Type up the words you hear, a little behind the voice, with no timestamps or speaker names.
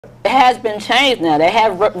has been changed now. They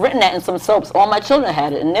have written that in some soaps. All my children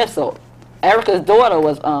had it in their soap. Erica's daughter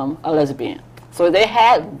was a lesbian. So they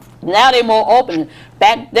had, now they're more open.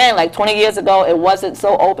 Back then, like 20 years ago, it wasn't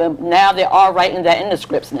so open. Now they are writing that in the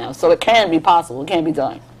scripts now. So it can be possible. It can be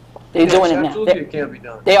done. They're doing it now. Absolutely, it can be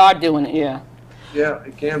done. They are doing it, yeah. Yeah,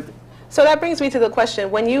 it can be. So that brings me to the question: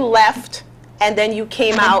 when you left and then you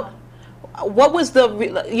came out, what was the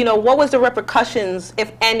what was the repercussions,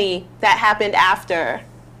 if any, that happened after?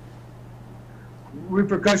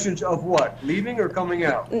 Repercussions of what? Leaving or coming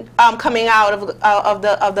out? Coming out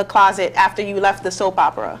of the closet after you left the soap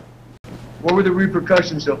opera. What were the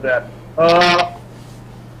repercussions of that?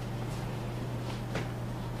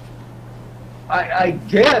 I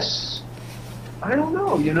guess, I don't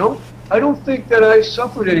know, you know? I don't think that I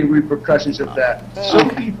suffered any repercussions of that. Some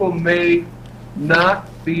people may not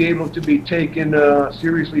be able to be taken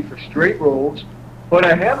seriously for straight roles, but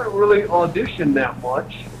I haven't really auditioned that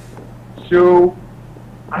much, so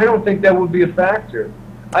I don't think that would be a factor.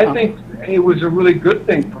 I think it was a really good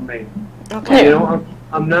thing for me. Okay. You know,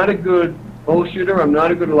 I'm not a good bullshitter, I'm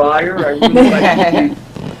not a good liar, I really like to be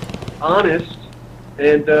honest,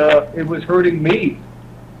 and it was hurting me,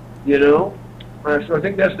 you know? So I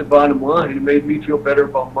think that's the bottom line. It made me feel better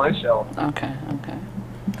about myself. Okay, okay.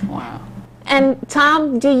 Wow. And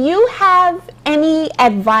Thom, do you have any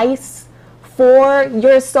advice for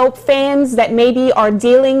your soap fans that maybe are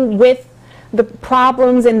dealing with the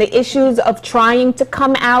problems and the issues of trying to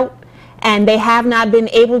come out and they have not been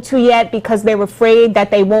able to yet because they're afraid that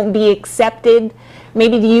they won't be accepted?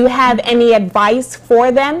 Maybe do you have any advice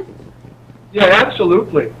for them? Yeah,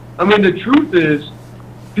 absolutely. I mean, the truth is,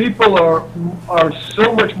 people are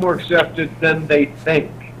so much more accepted than they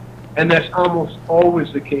think, and that's almost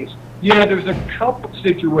always the case. Yeah, there's a couple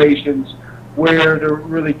situations where they're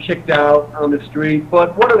really kicked out on the street,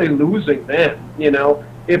 but what are they losing then? You know,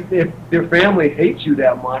 if their family hates you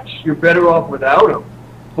that much, you're better off without them.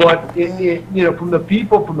 But you know, from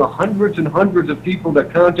the hundreds and hundreds of people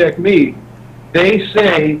that contact me, they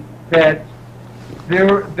say that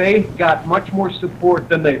they got much more support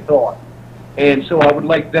than they thought. And so I would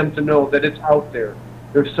like them to know that it's out there.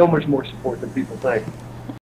 There's so much more support than people think.